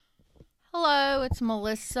Hello, it's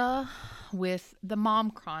Melissa with the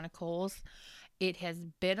Mom Chronicles. It has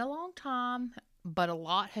been a long time, but a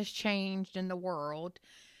lot has changed in the world.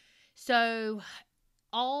 So,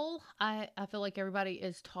 all I feel like everybody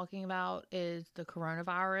is talking about is the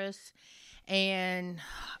coronavirus, and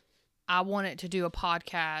I wanted to do a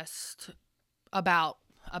podcast about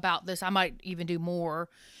this. I might even do more.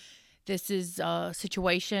 This is a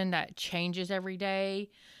situation that changes every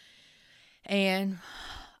day, and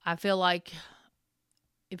I feel like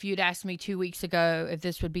if you'd asked me 2 weeks ago if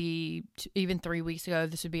this would be, even 3 weeks ago,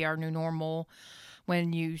 this would be our new normal,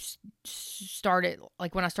 when you started,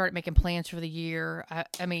 like when I started making plans for the year,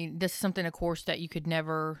 I mean, this is something, of course, that you could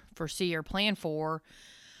never foresee or plan for,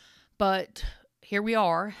 but here we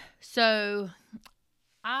are. So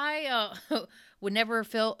I would never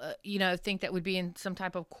feel, think that would be in some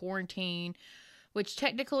type of quarantine, which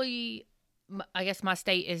technically, I guess my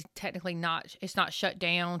state is technically not, it's not shut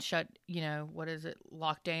down, what is it,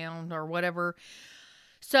 locked down or whatever.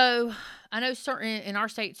 So I know in our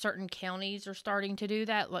state, certain counties are starting to do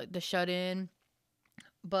that, like the shut in,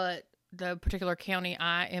 but the particular county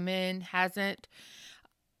I am in hasn't.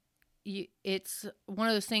 It's one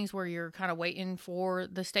of those things where you're kind of waiting for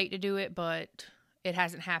the state to do it, but it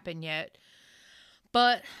hasn't happened yet.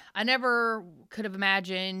 But I never could have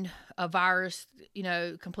imagined a virus,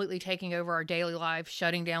 completely taking over our daily life,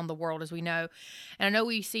 shutting down the world as we know. And I know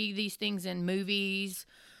we see these things in movies,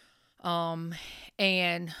 and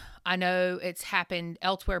I know it's happened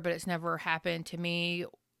elsewhere, but it's never happened to me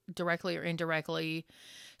directly or indirectly.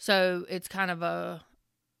 So it's kind of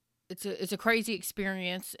it's a crazy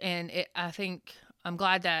experience, and I think I'm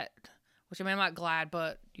glad that, which I mean, I'm not glad,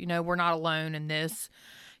 but we're not alone in this,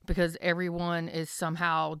 because everyone is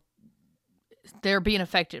somehow, they're being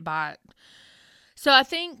affected by it. So I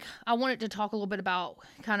think I wanted to talk a little bit about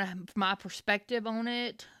kind of my perspective on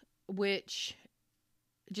it, which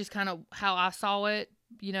just kind of how I saw it.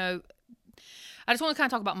 I just want to kind of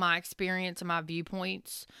talk about my experience and my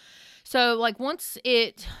viewpoints. So, like, once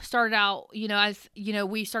it started out,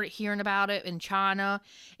 we started hearing about it in China.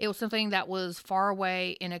 It was something that was far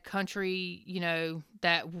away in a country,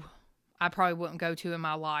 that I probably wouldn't go to in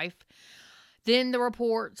my life. Then the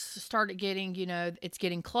reports started getting, it's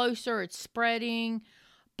getting closer, it's spreading.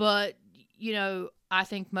 But, I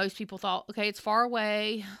think most people thought, okay, it's far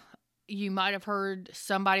away. You might have heard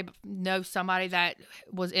know somebody that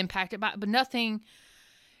was impacted by it, but nothing,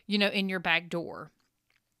 in your back door.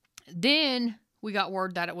 Then we got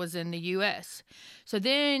word that it was in the U.S. So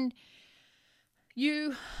then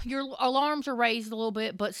your alarms are raised a little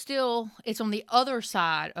bit, but still it's on the other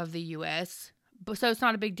side of the U.S., but so it's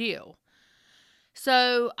not a big deal.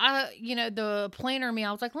 So the planner in me,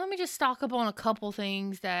 I was like, let me just stock up on a couple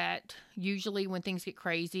things that usually when things get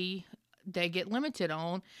crazy, they get limited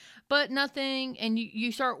on, but nothing. And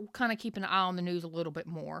you start kind of keeping an eye on the news a little bit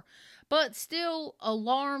more, but still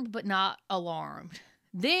alarmed, but not alarmed.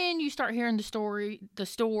 Then you start hearing stories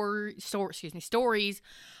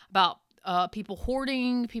about people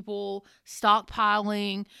hoarding, people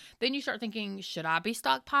stockpiling. Then you start thinking, should I be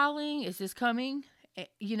stockpiling? Is this coming?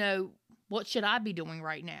 What should I be doing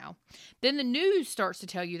right now? Then the news starts to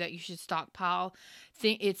tell you that you should stockpile.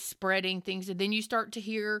 It's spreading things. And then you start to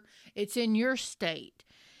hear it's in your state.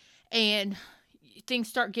 And things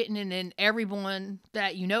start getting in, and everyone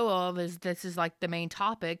that you know of this is like the main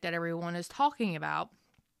topic that everyone is talking about.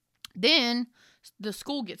 Then the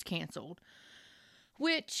school gets canceled,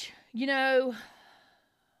 which,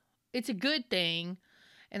 it's a good thing,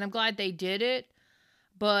 and I'm glad they did it,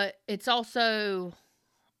 but it's also,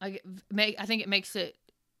 I think it makes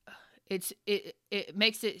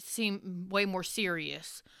it seem way more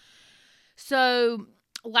serious. So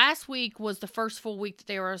last week was the first full week that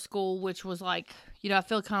they were at school, which was like, I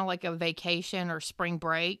feel kind of like a vacation or spring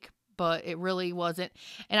break, but it really wasn't.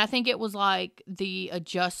 And I think it was like the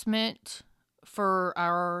adjustment for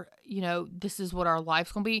our, this is what our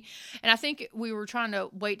life's going to be. And I think we were trying to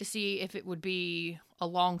wait to see if it would be a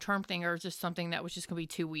long-term thing or just something that was just going to be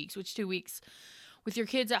 2 weeks, which 2 weeks with your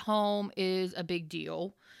kids at home is a big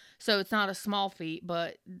deal. So it's not a small feat,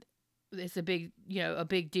 but it's a big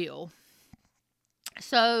deal.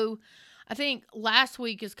 So I think last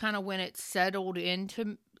week is kind of when it settled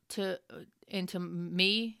into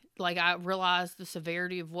me. Like, I realized the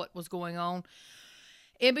severity of what was going on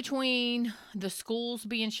in between the schools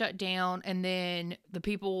being shut down and then the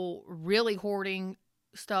people really hoarding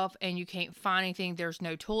stuff, and you can't find anything. There's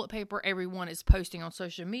no toilet paper. Everyone is posting on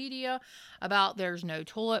social media about there's no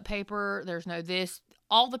toilet paper, there's no this,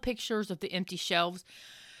 all the pictures of the empty shelves.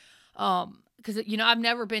 because, I've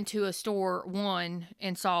never been to a store,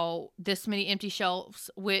 and saw this many empty shelves,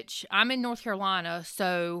 which I'm in North Carolina.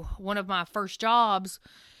 So one of my first jobs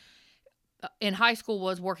in high school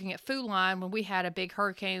was working at Food Line when we had a big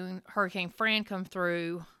Hurricane Fran come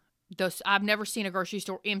through. I've never seen a grocery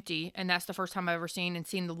store empty, and that's the first time I've ever seen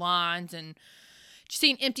the lines and just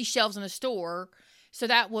seen empty shelves in a store. So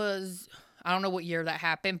that was, I don't know what year that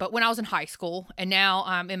happened, but when I was in high school, and now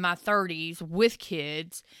I'm in my 30s with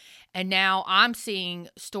kids, and now I'm seeing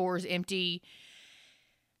stores empty,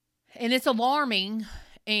 and it's alarming.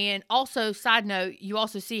 And also, side note, you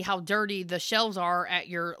also see how dirty the shelves are at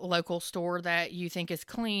your local store that you think is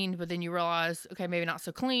clean, but then you realize, okay, maybe not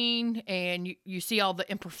so clean, and you see all the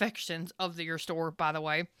imperfections of your store, by the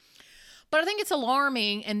way. But I think it's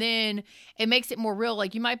alarming, and then it makes it more real.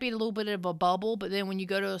 Like, you might be in a little bit of a bubble, but then when you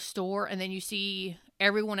go to a store and then you see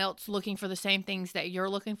everyone else looking for the same things that you're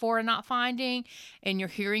looking for and not finding, and you're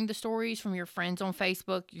hearing the stories from your friends on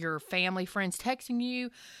Facebook, your family friends texting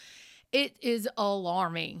you, it is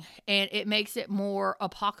alarming, and it makes it more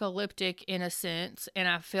apocalyptic in a sense, and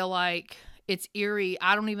I feel like it's eerie.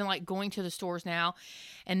 I don't even like going to the stores now.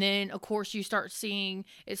 And then, of course, you start seeing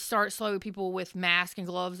it start slowly, people with masks and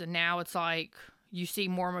gloves, and now it's like you see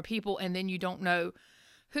more and more people, and then you don't know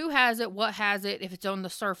who has it, what has it, if it's on the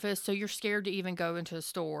surface, so you're scared to even go into the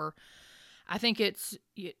store. I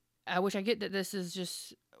wish I get that this is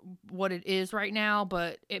just what it is right now,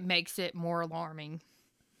 but it makes it more alarming.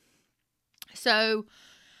 So,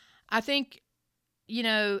 I think,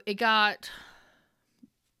 it got...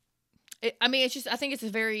 I think it's a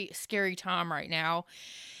very scary time right now,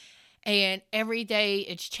 and every day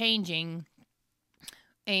it's changing,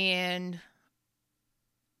 and,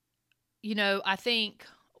 I think,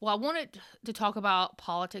 I wanted to talk about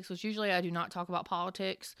politics, which usually I do not talk about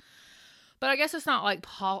politics, but I guess it's not like,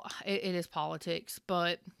 it is politics,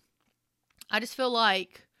 but I just feel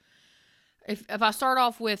like, if I start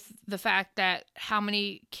off with the fact that how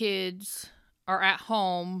many kids are at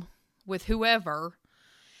home with whoever,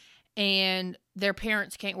 and their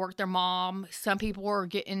parents can't work, their mom, some people are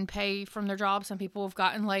getting paid from their job, some people have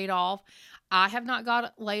gotten laid off. I have not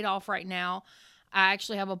got laid off right now. I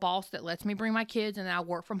actually have a boss that lets me bring my kids, and I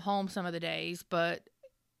work from home some of the days, but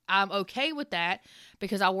I'm okay with that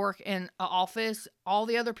because I work in an office. All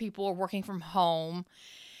the other people are working from home,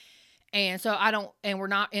 and so we're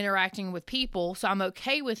not interacting with people, so I'm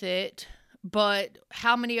okay with it. But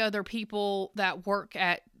how many other people that work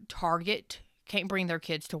at Target can't bring their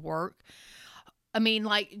kids to work? I mean,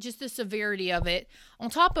 like, just the severity of it. On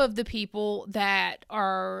top of the people that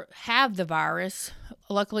have the virus,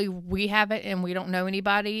 luckily we have it and we don't know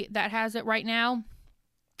anybody that has it right now.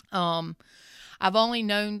 I've only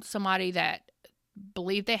known somebody that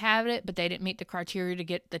believed they have it, but they didn't meet the criteria to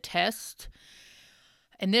get the test.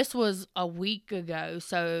 And this was a week ago,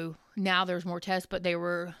 so now there's more tests, but they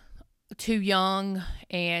were too young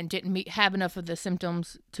and didn't have enough of the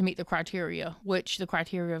symptoms to meet the criteria, which the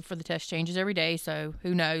criteria for the test changes every day, so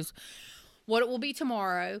who knows what it will be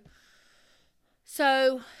tomorrow.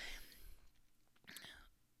 So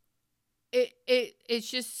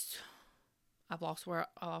it's just, I've lost what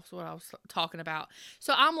I was talking about.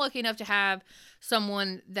 So I'm lucky enough to have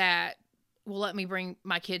someone that will let me bring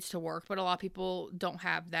my kids to work, but a lot of people don't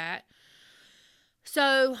have that.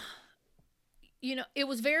 So, it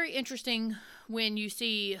was very interesting when you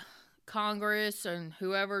see Congress and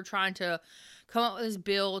whoever trying to come up with this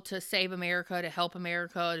bill to save America, to help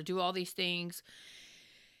America, to do all these things.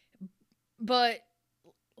 But,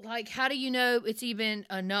 like, how do you know it's even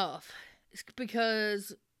enough? It's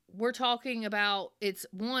because we're talking about, it's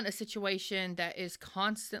a situation that is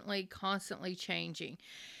constantly changing.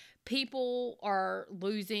 People are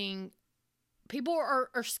losing. People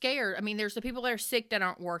are scared. I mean, there's the people that are sick that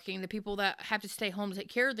aren't working, the people that have to stay home to take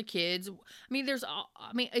care of the kids.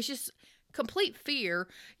 I mean, it's just complete fear.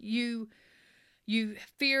 You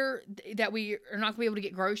fear that we are not going to be able to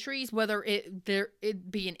get groceries, whether it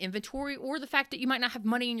be an inventory or the fact that you might not have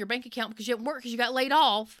money in your bank account because you didn't work because you got laid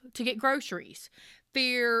off to get groceries.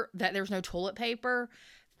 Fear that there's no toilet paper.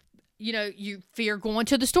 You fear going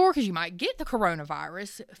to the store because you might get the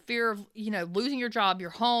coronavirus. Fear of, losing your job, your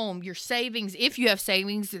home, your savings, if you have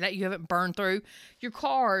savings that you haven't burned through, your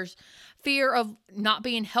cars. Fear of not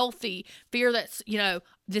being healthy. Fear that,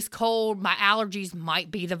 this cold, my allergies might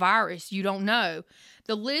be the virus. You don't know.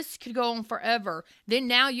 The list could go on forever. Then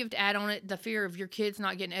now you have to add on it the fear of your kids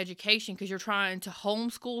not getting education because you're trying to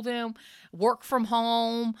homeschool them, work from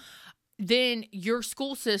home. Then your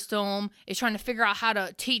school system is trying to figure out how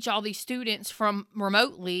to teach all these students from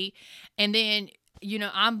remotely. And then,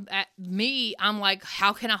 I'm like,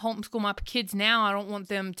 how can I homeschool my kids now? I don't want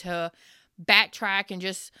them to backtrack and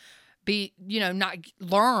just be, not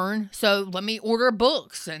learn. So let me order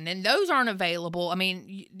books, and then those aren't available. I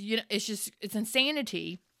mean, it's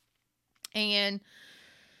insanity. And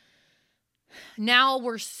now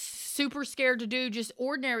we're super scared to do just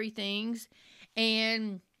ordinary things,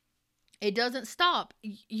 and it doesn't stop,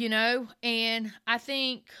 and I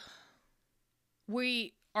think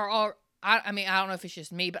we are all, I mean, I don't know if it's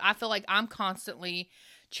just me, but I feel like I'm constantly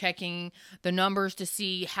checking the numbers to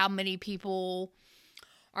see how many people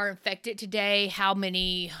are infected today, how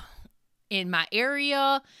many in my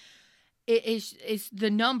area. It's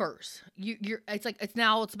the numbers.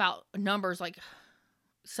 It's about numbers. Like,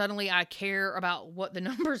 suddenly I care about what the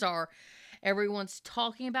numbers are. Everyone's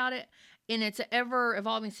talking about it, and it's an ever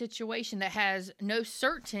evolving situation that has no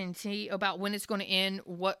certainty about when it's going to end,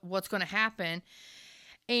 what's going to happen.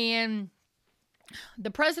 And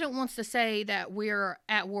the president wants to say that we're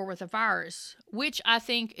at war with the virus, which I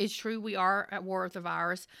think is true. We are at war with the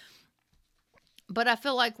virus. But I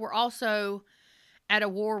feel like we're also at a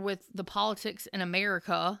war with the politics in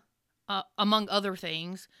America, among other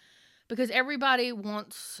things, because everybody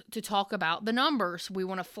wants to talk about the numbers. We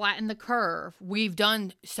want to flatten the curve. We've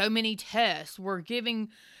done so many tests. We're giving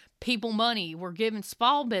people money. We're giving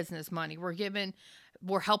small business money.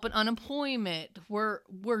 We're helping unemployment. We're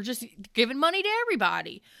just giving money to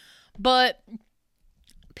everybody. But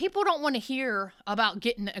people don't want to hear about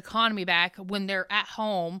getting the economy back when they're at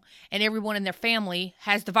home and everyone in their family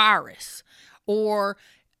has the virus. Or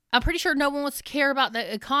I'm pretty sure no one wants to care about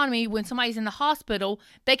the economy when somebody's in the hospital.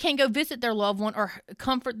 They can't go visit their loved one or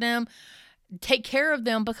comfort them, take care of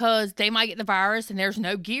them, because they might get the virus and there's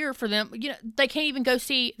no gear for them. They can't even go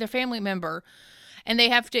see their family member, and they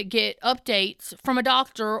have to get updates from a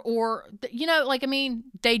doctor, or,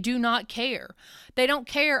 they do not care. They don't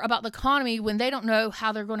care about the economy when they don't know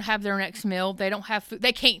how they're going to have their next meal. They don't have food.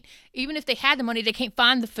 They can't, even if they had the money, they can't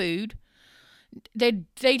find the food. They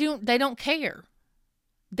don't care.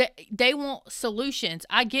 They want solutions.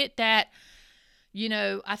 I get that,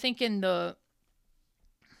 I think in the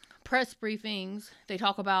press briefings, they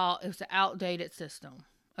talk about it's an outdated system.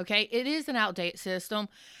 Okay, it is an outdated system,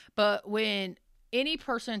 but when any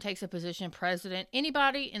person takes a position, president,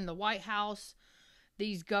 anybody in the White House,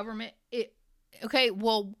 these government,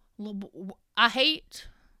 I hate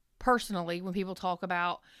personally when people talk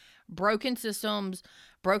about broken systems,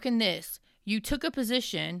 broken this. You took a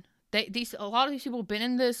position. A lot of these people have been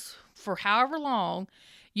in this for however long.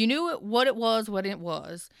 You knew what it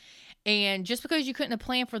was, and just because you couldn't have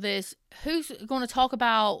planned for this, who's going to talk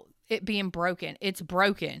about it being broken? It's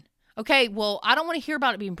broken. Okay, well, I don't want to hear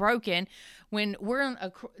about it being broken when we're in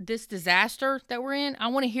this disaster that we're in. I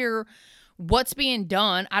want to hear what's being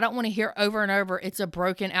done. I don't want to hear over and over, it's a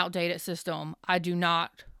broken, outdated system. I do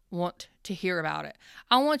not want to hear about it.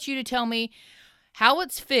 I want you to tell me how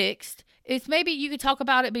it's fixed. It's maybe you could talk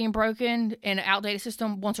about it being broken in an outdated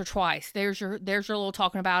system once or twice. There's your little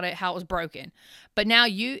talking about it, how it was broken. But now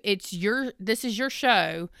this is your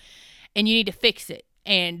show, and you need to fix it.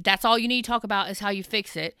 And that's all you need to talk about is how you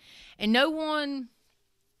fix it. And no one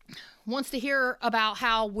wants to hear about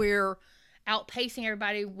how we're outpacing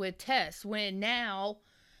everybody with tests, when now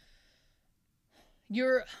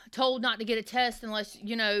you're told not to get a test unless,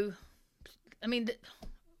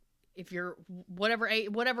 if you're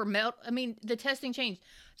whatever melt, the testing changed.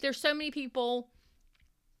 There's so many people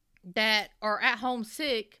that are at home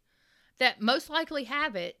sick that most likely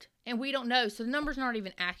have it, and we don't know. So the numbers aren't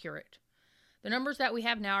even accurate. The numbers that we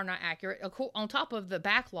have now are not accurate on top of the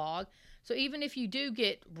backlog. So even if you do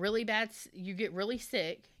get really bad, you get really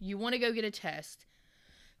sick, you want to go get a test.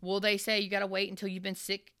 Well, they say you got to wait until you've been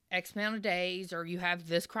sick X amount of days, or you have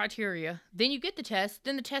this criteria. Then you get the test.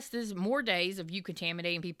 Then the test is more days of you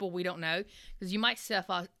contaminating people. We don't know, because you might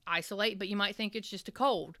self-isolate, but you might think it's just a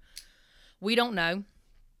cold. We don't know.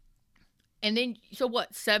 And then, so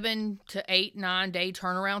what, 7 to 8, 9 day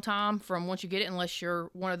turnaround time from once you get it, unless you're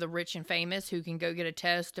one of the rich and famous who can go get a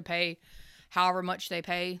test to pay however much they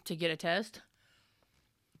pay to get a test.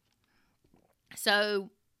 So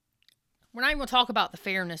we're not even going to talk about the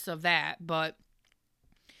fairness of that, but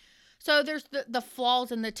so there's the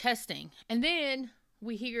flaws in the testing. And then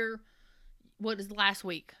we hear what is last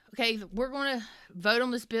week. Okay, we're going to vote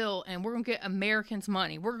on this bill, and we're going to get Americans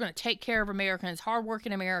money. We're going to take care of Americans,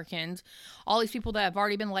 hardworking Americans. All these people that have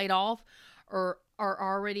already been laid off or are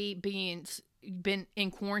already been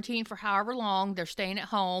in quarantine for however long. They're staying at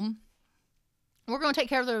home. We're going to take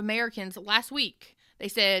care of the Americans. Last week, they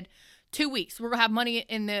said 2 weeks. We're going to have money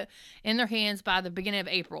in their hands by the beginning of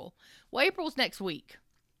April. Well, April's next week.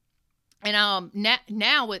 And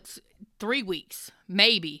now it's 3 weeks,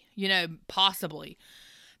 maybe, possibly.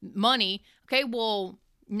 money. Okay, well,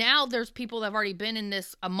 now there's people that have already been in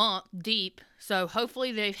this a month deep, so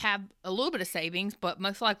hopefully they have a little bit of savings, but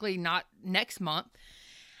most likely not next month.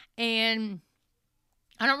 And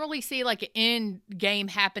I don't really see like an end game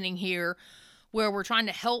happening here where we're trying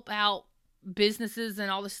to help out businesses and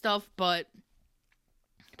all this stuff, but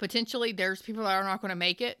potentially there's people that are not going to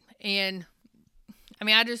make it. And I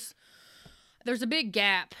mean, there's a big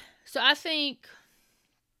gap. So I think,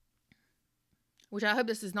 which I hope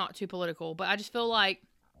this is not too political, but I just feel like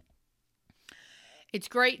it's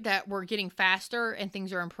great that we're getting faster and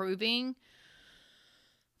things are improving,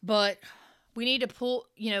 but we need to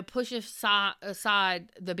push aside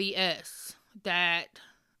the BS that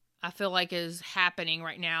I feel like is happening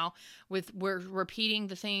right now. We're repeating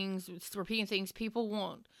things. People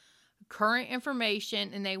want current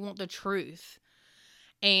information and they want the truth.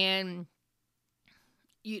 And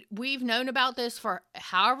we've known about this for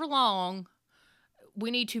however long.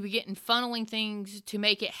 We need to be funneling things to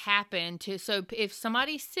make it happen. So if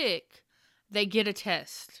somebody's sick, they get a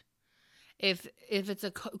test. If it's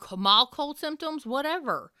a mild cold symptoms,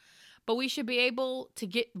 whatever. But we should be able to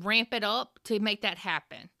ramp it up to make that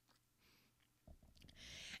happen.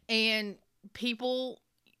 And people,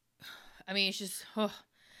 I mean, it's just,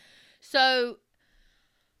 So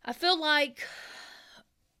I feel like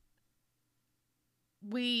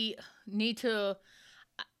we need to,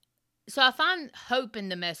 so I find hope in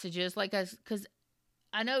the messages, like, because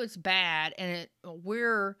I know it's bad, and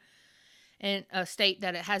we're in a state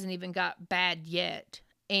that it hasn't even got bad yet.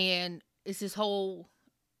 And it's this whole,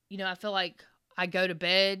 I feel like I go to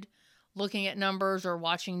bed looking at numbers or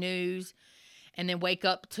watching news and then wake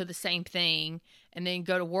up to the same thing and then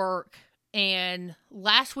go to work. And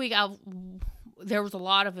last week there was a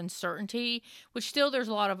lot of uncertainty, which still there's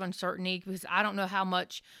a lot of uncertainty because I don't know how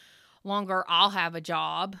much longer I'll have a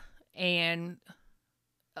job. And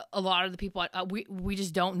a lot of the people, we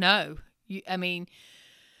just don't know.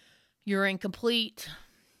 You're in complete,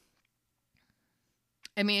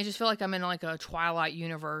 I just feel like I'm in like a Twilight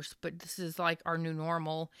universe, but this is like our new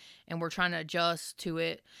normal and we're trying to adjust to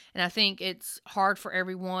it. And I think it's hard for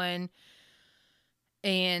everyone.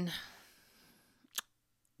 And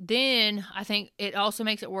then I think it also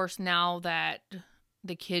makes it worse now that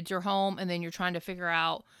the kids are home and then you're trying to figure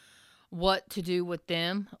out what to do with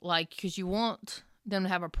them. Like, because you want them to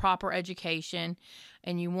have a proper education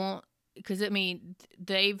and you want, because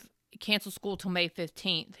they've canceled school till May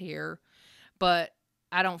 15th here, but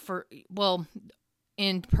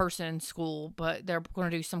in-person school, but they're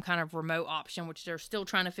going to do some kind of remote option, which they're still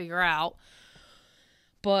trying to figure out.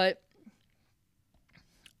 But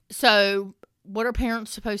so what are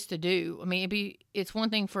parents supposed to do? It's one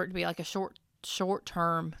thing for it to be like a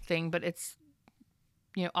short-term thing, but it's,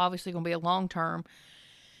 obviously going to be a long-term.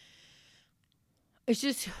 It's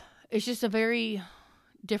just a very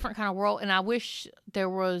different kind of world. And I wish there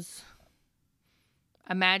was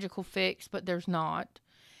a magical fix, but there's not.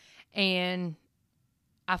 And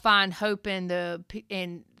I find hope in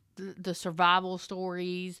the survival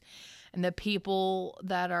stories and the people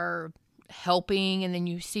that are helping. And then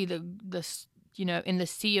you see the in the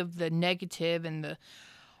sea of the negative and the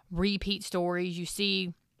repeat stories, you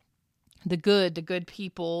see the good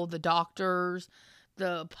people, the doctors,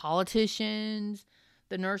 the politicians,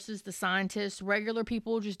 the nurses, the scientists, regular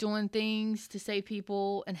people just doing things to save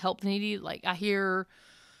people and help the needy. Like I hear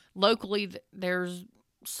locally there's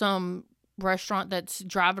some restaurant that's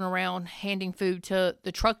driving around handing food to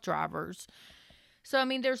the truck drivers. So,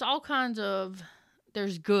 there's all kinds of,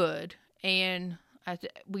 there's good. And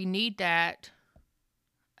we need that.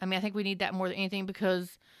 I think we need that more than anything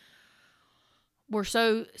because we're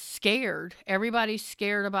so scared. Everybody's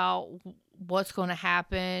scared about what's going to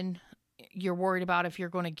happen. You're worried about if you're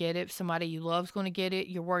going to get it, if somebody you love is going to get it.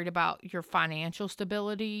 You're worried about your financial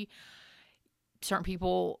stability. Certain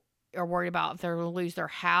people are worried about if they're going to lose their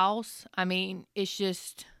house.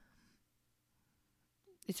 It's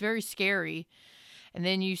very scary. And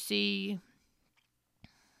then you see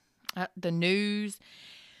the news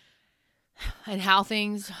and how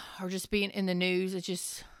things are just being in the news. It's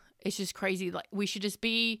just crazy. Like, we should just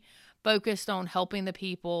be focused on helping the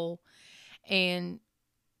people and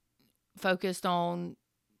focused on,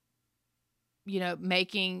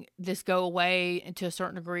 making this go away and to a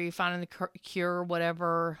certain degree, finding the cure or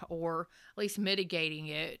whatever, or at least mitigating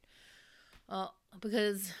it.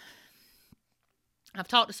 Because I've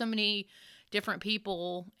talked to so many different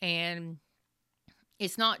people and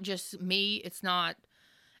it's not just me.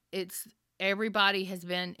 It's everybody has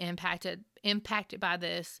been impacted by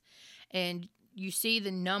this. And you see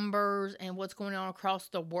the numbers and what's going on across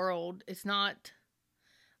the world. It's not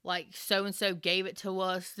like so and so gave it to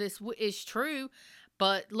us. This is true,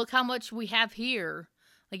 but look how much we have here.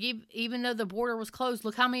 Like even though the border was closed,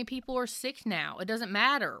 look how many people are sick now. It doesn't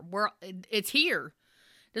matter. It's here.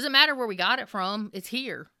 It doesn't matter where we got it from. It's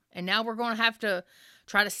here, and now we're going to have to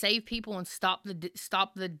try to save people and stop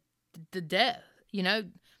the death. You know,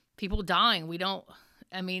 people dying. We don't.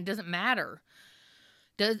 I mean, it doesn't matter.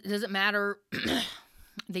 Doesn't matter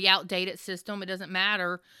the outdated system. It doesn't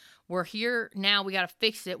matter. We're here now. We got to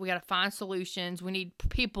fix it. We got to find solutions. We need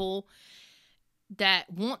people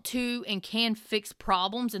that want to and can fix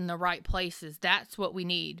problems in the right places. That's what we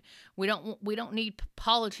need. We don't need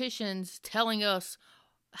politicians telling us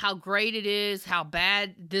how great it is, how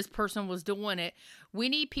bad this person was doing it. We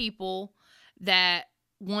need people that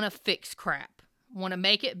want to fix crap, want to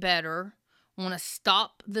make it better, want to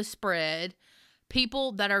stop the spread.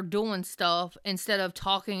 People that are doing stuff instead of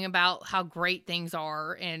talking about how great things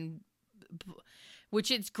are, and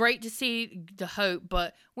which it's great to see the hope,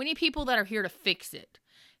 but we need people that are here to fix it,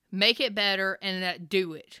 make it better, and that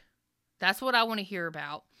do it. That's what I want to hear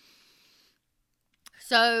about.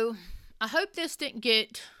 So I hope this didn't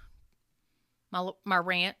get my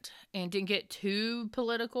rant and didn't get too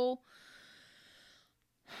political,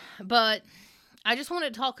 but I just want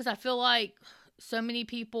to talk because I feel like so many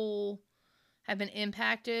people have been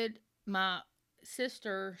impacted. My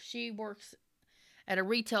sister, she works at a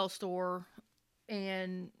retail store,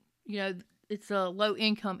 and you know, it's a low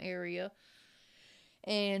income area,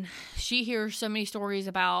 and she hears so many stories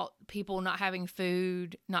about people not having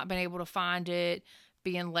food, not being able to find it,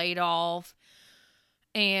 being laid off.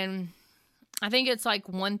 And I think it's like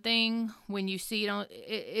one thing when you see it on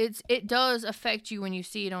it does affect you when you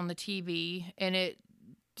see it on the TV, and it,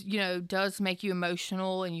 you know, does make you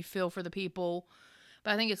emotional and you feel for the people.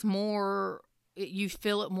 But I think it's more, you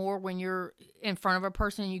feel it more when you're in front of a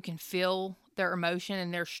person and you can feel their emotion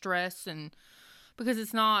and their stress. And because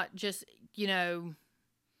it's not just, you know,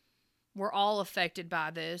 we're all affected by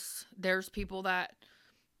this. There's people that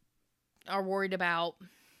are worried about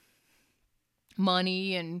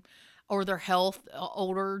money and or their health,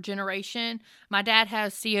 older generation. My dad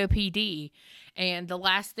has COPD, and the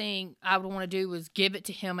last thing I would want to do is give it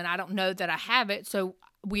to him, and I don't know that I have it, so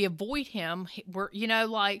we avoid him. We're, you know,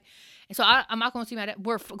 like, and so I'm not going to see my dad.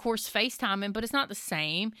 We're, of course, FaceTiming, but it's not the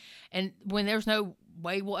same, and when there's no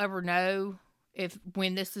way we'll ever know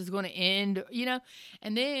when this is going to end, you know,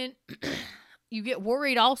 and then you get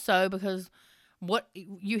worried also because what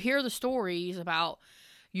you hear the stories about,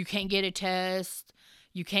 you can't get a test,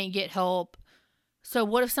 you can't get help. So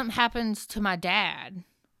what if something happens to my dad?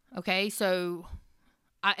 Okay, so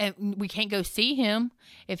we can't go see him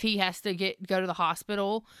if he has to go to the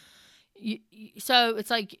hospital. So it's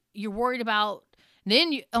like you're worried about.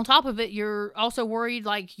 Then on top of it, you're also worried,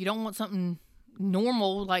 like, you don't want something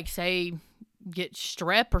normal, like say get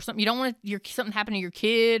strep or something. You don't want something happen to your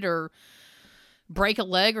kid or break a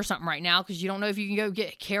leg or something right now because you don't know if you can go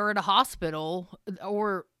get care at a hospital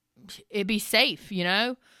or it'd be safe, you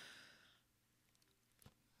know?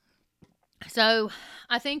 So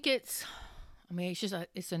I think it's just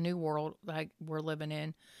it's a new world like we're living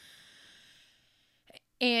in.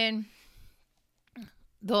 And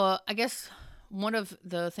I guess one of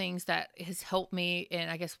the things that has helped me,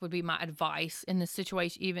 and I guess would be my advice in this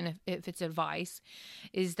situation, even if it's advice,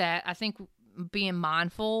 is that I think being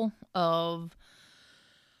mindful of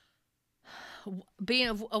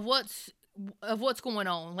what's going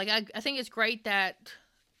on. Like, I think it's great that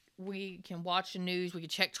we can watch the news, we can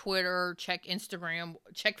check Twitter, check Instagram,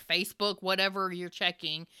 check Facebook, whatever you're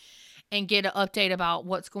checking, and get an update about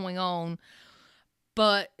what's going on.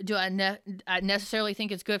 But do I necessarily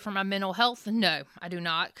think it's good for my mental health? No, I do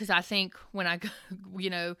not. Because I think when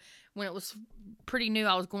when it was pretty new,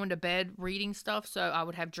 I was going to bed reading stuff, so I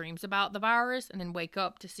would have dreams about the virus and then wake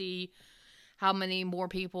up to see how many more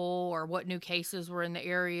people or what new cases were in the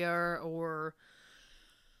area or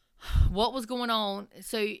what was going on.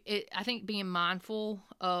 So I think being mindful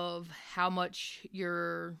of how much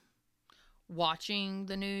you're watching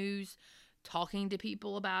the news, talking to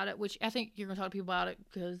people about it, which I think you're going to talk to people about it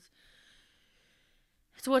because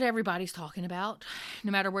it's what everybody's talking about.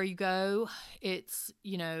 No matter where you go, it's,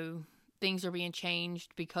 you know, things are being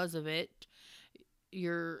changed because of it.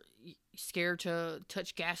 You're scared to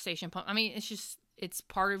touch gas station pump. I mean, it's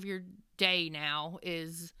part of your day now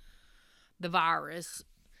is the virus.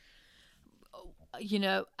 You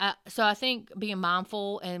know, so I think being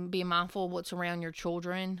mindful of what's around your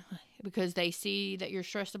children, because they see that you're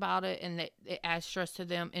stressed about it and that it adds stress to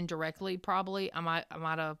them indirectly. Probably I might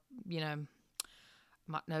have, you know, I'm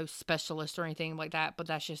not no specialist or anything like that, but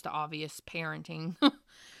that's just the obvious parenting.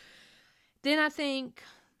 Then I think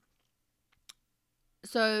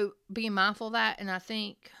So being mindful of that, and I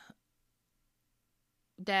think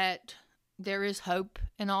that there is hope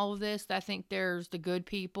in all of this. I think there's the good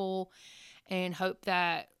people and hope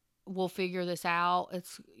that we'll figure this out.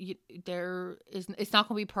 It's not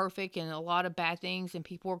going to be perfect, and a lot of bad things, and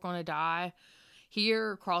people are going to die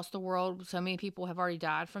here across the world. So many people have already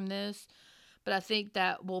died from this, but I think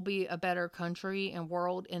that we'll be a better country and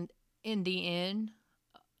world in the end.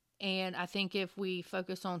 And I think if we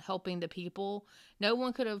focus on helping the people, no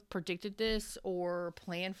one could have predicted this or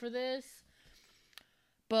planned for this,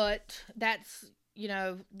 but that's,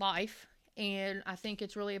 life. And I think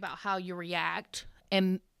it's really about how you react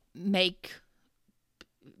and make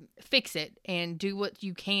fix it and do what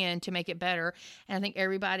you can to make it better. And I think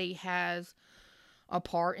everybody has a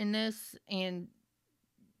part in this, and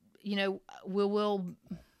we'll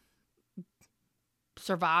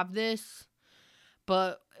survive this,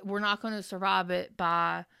 but we're not going to survive it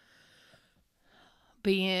by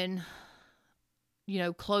being,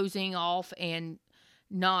 closing off and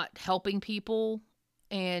not helping people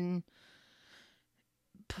and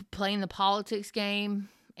playing the politics game.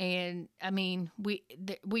 And I mean, we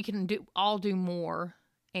can do more,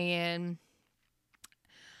 and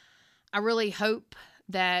I really hope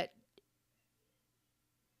that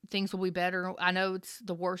things will be better. I know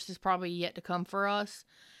the worst is probably yet to come for us,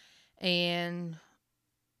 and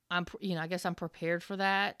I guess I'm prepared for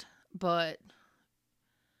that, but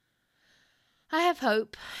I have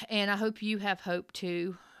hope, and I hope you have hope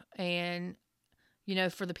too. And,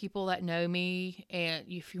 for the people that know me, and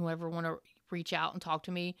if you ever want to reach out and talk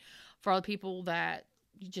to me, for all the people that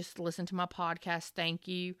just listen to my podcast, thank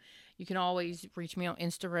you. You can always reach me on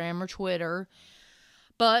Instagram or Twitter,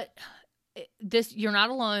 but you're not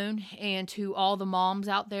alone. And to all the moms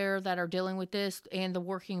out there that are dealing with this, and the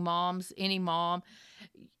working moms, any mom,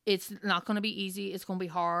 it's not going to be easy. It's going to be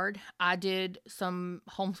hard. I did some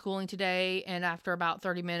homeschooling today, and after about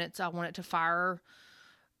 30 minutes, I wanted to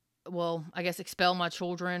expel my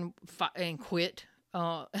children and quit,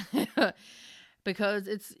 because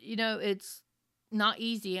it's not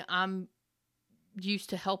easy. I'm used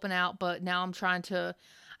to helping out, but now I'm trying to.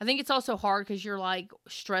 I think it's also hard because you're like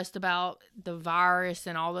stressed about the virus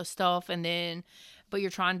and all this stuff, but you're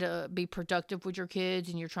trying to be productive with your kids,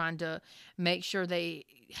 and you're trying to make sure they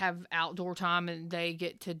have outdoor time, and they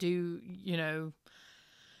get to do,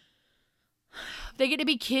 they get to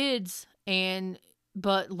be kids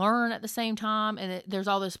but learn at the same time. And there's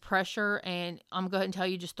all this pressure, and I'm going to tell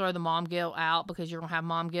you, just throw the mom guilt out, because you're going to have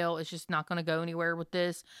mom guilt. It's just not going to go anywhere with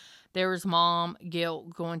this. There is mom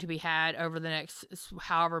guilt going to be had over the next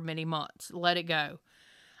however many months. Let it go.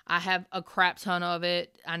 I have a crap ton of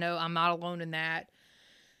it. I know I'm not alone in that.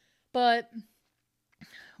 But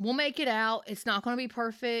we'll make it out. It's not going to be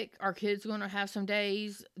perfect. Our kids are going to have some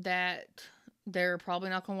days that they're probably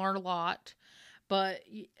not going to learn a lot. But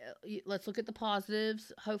let's look at the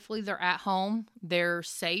positives. Hopefully they're at home. They're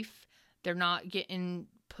safe. They're not getting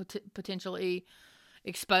potentially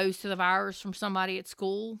exposed to the virus from somebody at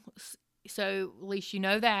school. So at least you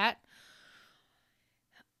know that.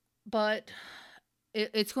 But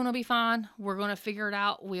it's going to be fine. We're going to figure it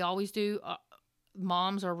out. We always do.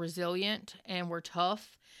 Moms are resilient, and we're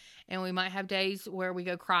tough. And we might have days where we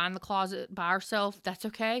go cry in the closet by ourselves. That's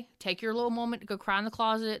okay. Take your little moment to go cry in the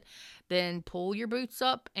closet. Then pull your boots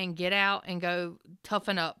up and get out and go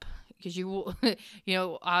toughen up. Because you will,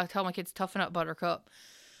 I tell my kids, toughen up, buttercup.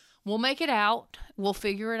 We'll make it out. We'll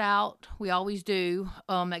figure it out. We always do.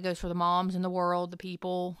 That goes for the moms in the world, the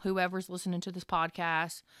people, whoever's listening to this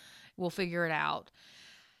podcast. We'll figure it out.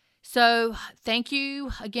 So thank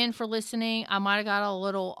you again for listening. I might have got a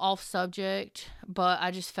little off subject, but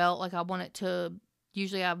I just felt like I wanted to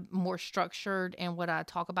usually have more structured in what I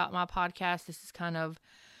talk about in my podcast. This is kind of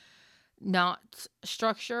not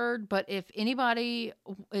structured, but if anybody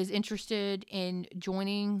is interested in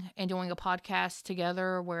joining and doing a podcast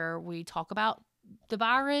together where we talk about the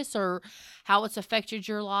virus or how it's affected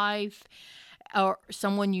your life or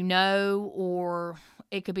someone or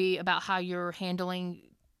it could be about how you're handling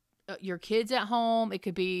your kids at home. It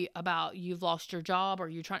could be about you've lost your job or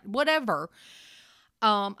you're trying, whatever.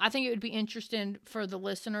 I think it would be interesting for the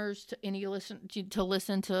listeners to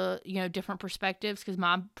listen to different perspectives, because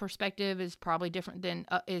my perspective is probably different than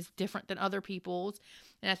other people's,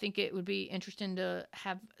 and I think it would be interesting to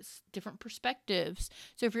have different perspectives.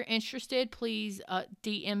 So if you're interested, please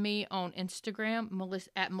DM me on Instagram,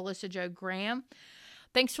 at Melissa Jo Graham.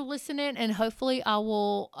 Thanks for listening, and hopefully I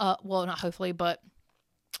will. Not hopefully, but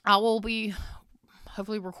I will be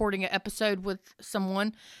hopefully recording an episode with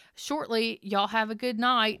someone shortly. Y'all have a good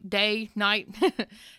night.